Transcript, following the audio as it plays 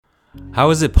How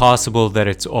is it possible that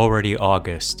it's already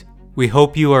August? We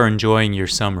hope you are enjoying your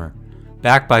summer.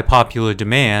 Backed by popular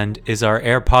demand is our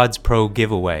AirPods Pro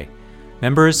giveaway.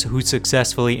 Members who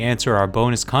successfully answer our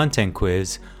bonus content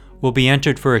quiz will be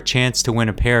entered for a chance to win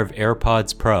a pair of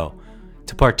AirPods Pro.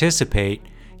 To participate,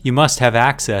 you must have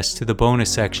access to the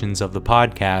bonus sections of the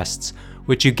podcasts,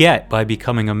 which you get by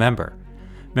becoming a member.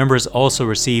 Members also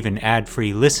receive an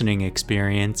ad-free listening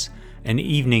experience, an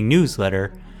evening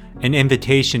newsletter, an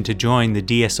invitation to join the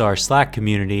DSR Slack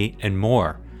community, and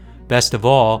more. Best of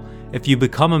all, if you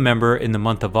become a member in the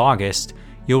month of August,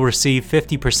 you'll receive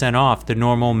 50% off the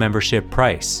normal membership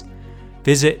price.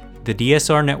 Visit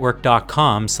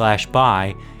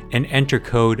thedsrnetwork.com/buy and enter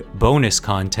code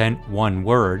BONUSCONTENT, one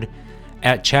word,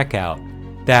 at checkout.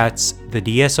 That's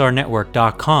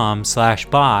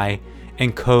thedsrnetwork.com/buy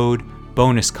and code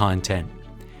BONUSCONTENT.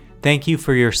 Thank you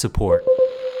for your support.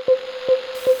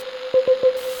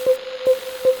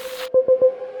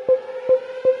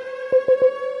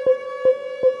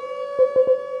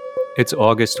 It's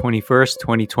August 21st,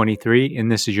 2023,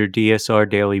 and this is your DSR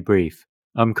Daily Brief.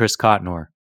 I'm Chris Cotnor.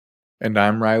 And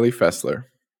I'm Riley Fessler.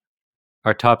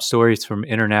 Our top stories from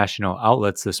international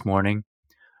outlets this morning.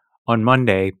 On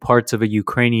Monday, parts of a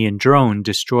Ukrainian drone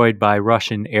destroyed by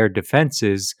Russian air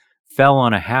defenses fell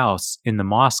on a house in the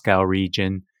Moscow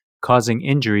region, causing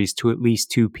injuries to at least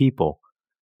 2 people.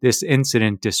 This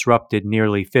incident disrupted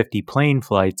nearly 50 plane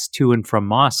flights to and from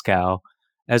Moscow,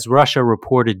 as Russia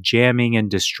reported jamming and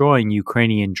destroying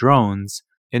Ukrainian drones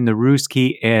in the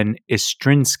Russky and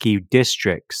Istrinsky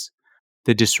districts.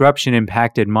 The disruption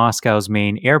impacted Moscow's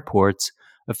main airports,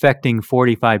 affecting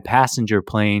 45 passenger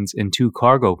planes and 2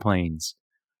 cargo planes.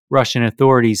 Russian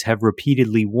authorities have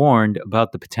repeatedly warned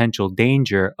about the potential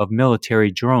danger of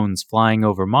military drones flying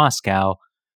over Moscow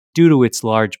due to its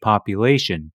large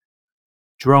population.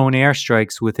 Drone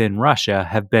airstrikes within Russia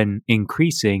have been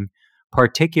increasing,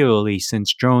 particularly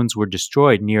since drones were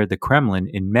destroyed near the Kremlin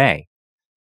in May.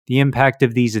 The impact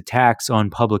of these attacks on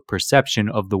public perception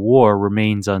of the war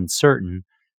remains uncertain,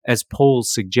 as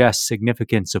polls suggest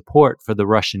significant support for the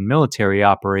Russian military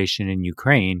operation in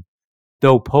Ukraine,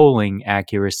 though polling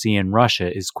accuracy in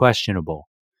Russia is questionable.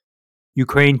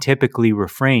 Ukraine typically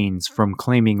refrains from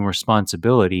claiming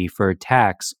responsibility for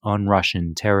attacks on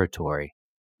Russian territory.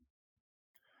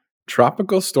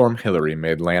 Tropical Storm Hilary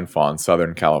made landfall in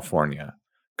Southern California,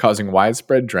 causing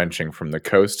widespread drenching from the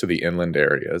coast to the inland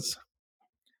areas.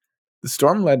 The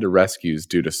storm led to rescues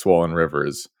due to swollen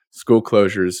rivers, school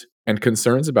closures, and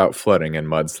concerns about flooding and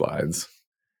mudslides.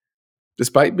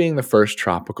 Despite being the first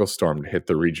tropical storm to hit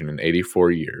the region in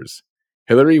 84 years,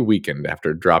 Hilary weakened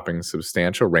after dropping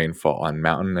substantial rainfall on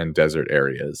mountain and desert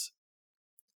areas.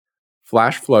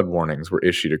 Flash flood warnings were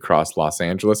issued across Los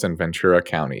Angeles and Ventura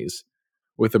counties,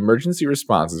 with emergency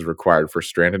responses required for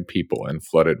stranded people and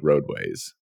flooded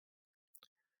roadways.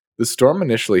 The storm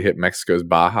initially hit Mexico's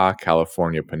Baja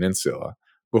California peninsula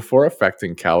before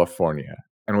affecting California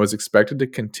and was expected to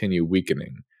continue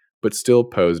weakening, but still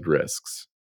posed risks.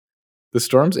 The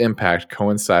storm's impact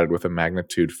coincided with a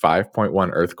magnitude 5.1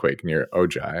 earthquake near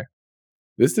Ojai.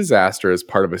 This disaster is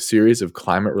part of a series of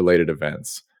climate-related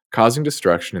events causing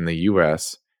destruction in the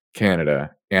U.S.,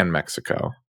 Canada, and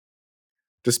Mexico.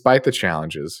 Despite the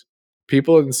challenges,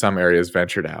 people in some areas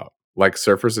ventured out, like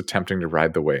surfers attempting to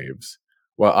ride the waves,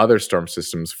 while other storm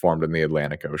systems formed in the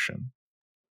Atlantic Ocean.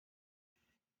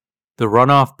 The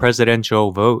runoff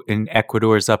presidential vote in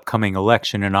Ecuador's upcoming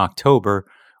election in October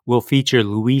will feature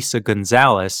Luisa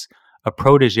Gonzalez, a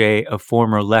protege of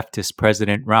former leftist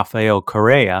President Rafael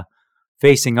Correa,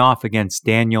 facing off against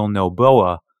Daniel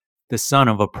Noboa, the son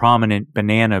of a prominent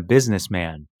banana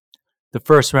businessman. The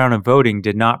first round of voting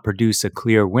did not produce a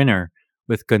clear winner,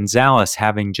 with Gonzalez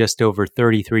having just over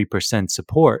 33%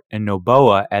 support and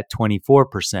Noboa at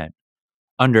 24%.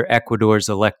 Under Ecuador's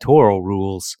electoral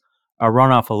rules, a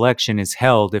runoff election is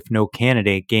held if no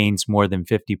candidate gains more than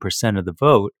 50% of the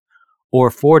vote, or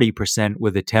 40%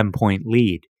 with a 10-point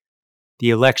lead. The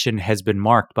election has been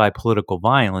marked by political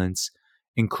violence,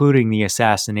 including the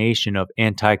assassination of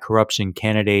anti-corruption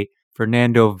candidate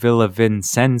Fernando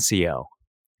Villavicencio.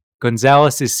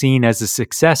 Gonzalez is seen as a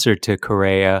successor to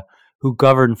Correa, who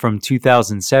governed from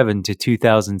 2007 to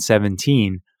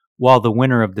 2017, while the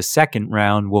winner of the second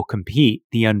round will compete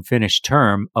the unfinished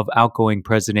term of outgoing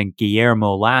President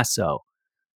Guillermo Lasso.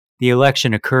 The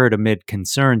election occurred amid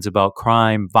concerns about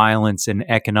crime, violence, and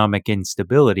economic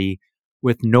instability,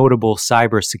 with notable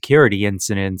cybersecurity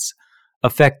incidents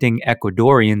affecting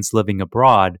Ecuadorians living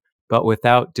abroad, but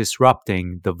without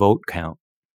disrupting the vote count.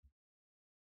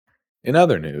 In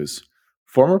other news,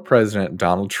 Former President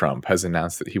Donald Trump has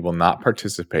announced that he will not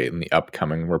participate in the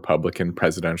upcoming Republican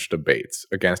presidential debates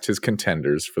against his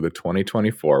contenders for the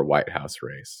 2024 White House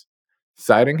race,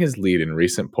 citing his lead in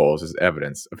recent polls as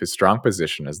evidence of his strong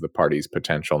position as the party's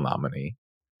potential nominee.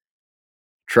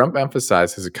 Trump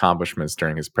emphasized his accomplishments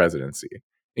during his presidency,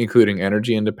 including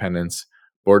energy independence,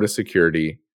 border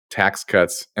security, tax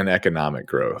cuts, and economic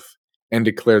growth, and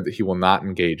declared that he will not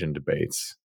engage in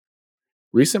debates.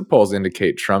 Recent polls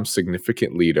indicate Trump's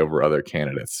significant lead over other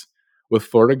candidates, with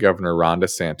Florida Governor Ron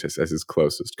DeSantis as his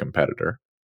closest competitor.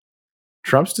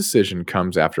 Trump's decision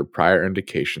comes after prior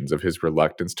indications of his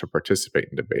reluctance to participate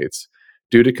in debates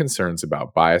due to concerns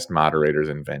about biased moderators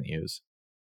and venues.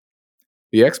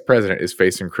 The ex-president is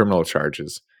facing criminal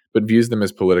charges, but views them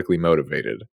as politically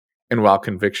motivated, and while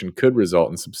conviction could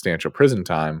result in substantial prison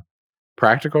time,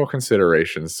 practical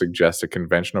considerations suggest a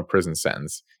conventional prison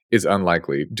sentence is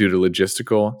unlikely due to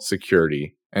logistical,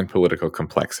 security, and political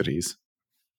complexities.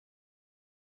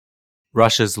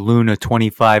 Russia's Luna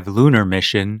 25 lunar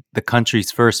mission, the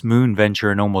country's first moon venture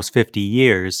in almost 50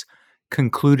 years,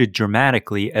 concluded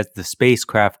dramatically as the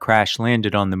spacecraft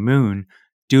crash-landed on the moon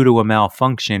due to a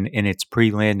malfunction in its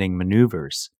pre-landing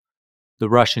maneuvers. The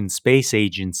Russian space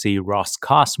agency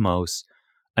Roscosmos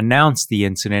announced the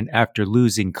incident after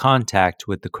losing contact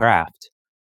with the craft.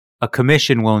 A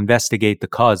commission will investigate the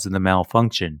cause of the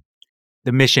malfunction.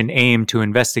 The mission aimed to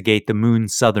investigate the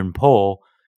moon's southern pole,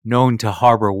 known to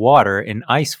harbor water in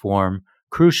ice form,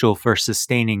 crucial for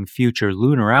sustaining future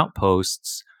lunar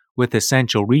outposts with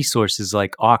essential resources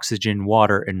like oxygen,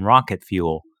 water, and rocket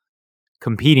fuel.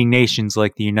 Competing nations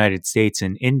like the United States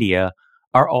and India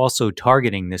are also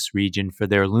targeting this region for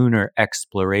their lunar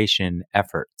exploration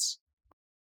efforts.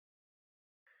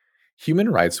 Human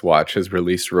Rights Watch has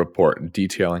released a report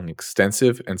detailing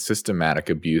extensive and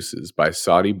systematic abuses by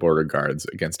Saudi border guards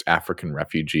against African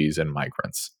refugees and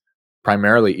migrants,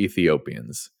 primarily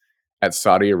Ethiopians, at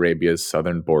Saudi Arabia's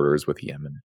southern borders with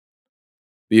Yemen.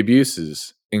 The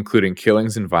abuses, including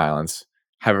killings and violence,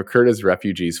 have occurred as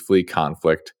refugees flee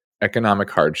conflict,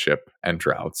 economic hardship, and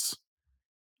droughts.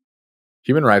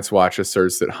 Human Rights Watch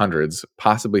asserts that hundreds,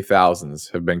 possibly thousands,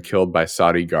 have been killed by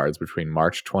Saudi guards between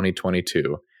March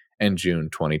 2022 and June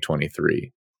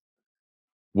 2023.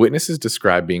 Witnesses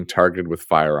describe being targeted with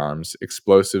firearms,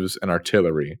 explosives, and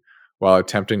artillery while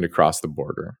attempting to cross the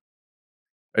border.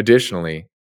 Additionally,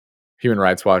 Human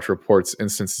Rights Watch reports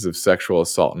instances of sexual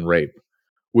assault and rape,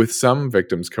 with some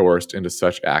victims coerced into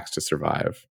such acts to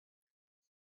survive.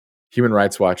 Human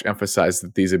Rights Watch emphasized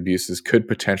that these abuses could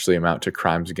potentially amount to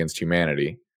crimes against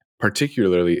humanity,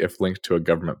 particularly if linked to a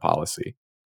government policy.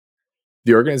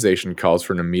 The organization calls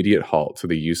for an immediate halt to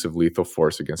the use of lethal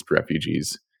force against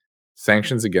refugees,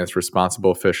 sanctions against responsible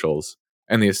officials,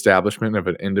 and the establishment of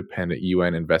an independent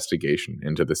UN investigation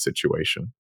into the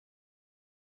situation.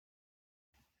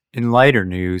 In lighter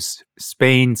news,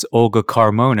 Spain's Olga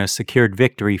Carmona secured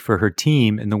victory for her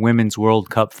team in the Women's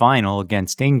World Cup final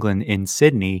against England in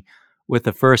Sydney with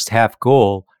a first-half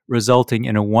goal resulting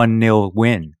in a 1-0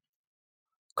 win.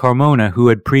 Carmona, who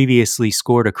had previously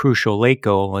scored a crucial late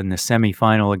goal in the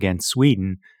semi-final against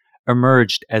Sweden,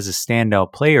 emerged as a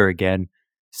standout player again,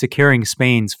 securing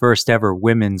Spain's first-ever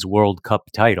Women's World Cup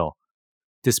title.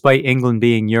 Despite England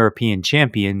being European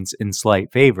champions and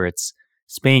slight favorites,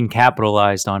 Spain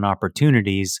capitalized on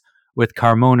opportunities, with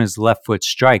Carmona's left-foot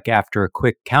strike after a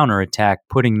quick counterattack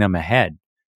putting them ahead.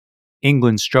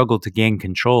 England struggled to gain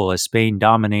control as Spain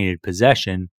dominated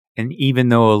possession, and even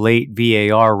though a late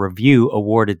VAR review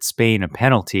awarded Spain a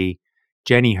penalty,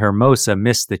 Jenny Hermosa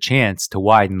missed the chance to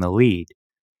widen the lead.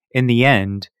 In the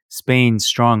end, Spain's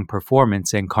strong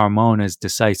performance and Carmona's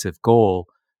decisive goal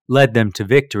led them to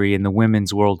victory in the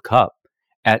Women's World Cup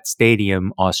at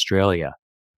Stadium Australia.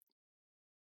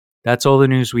 That's all the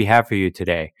news we have for you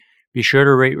today. Be sure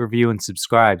to rate, review, and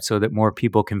subscribe so that more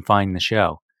people can find the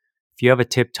show. If you have a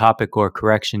tip, topic, or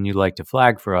correction you'd like to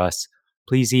flag for us,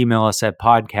 please email us at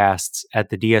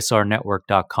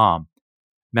podcasts@thedsrnetwork.com.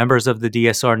 Members of the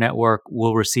DSR Network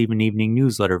will receive an evening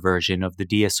newsletter version of the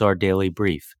DSR Daily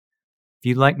Brief. If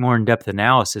you'd like more in-depth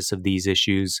analysis of these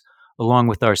issues, along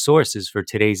with our sources for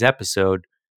today's episode,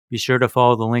 be sure to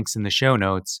follow the links in the show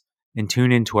notes and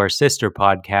tune in to our sister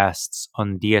podcasts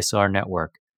on the DSR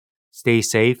Network. Stay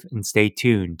safe and stay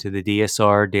tuned to the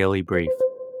DSR Daily Brief.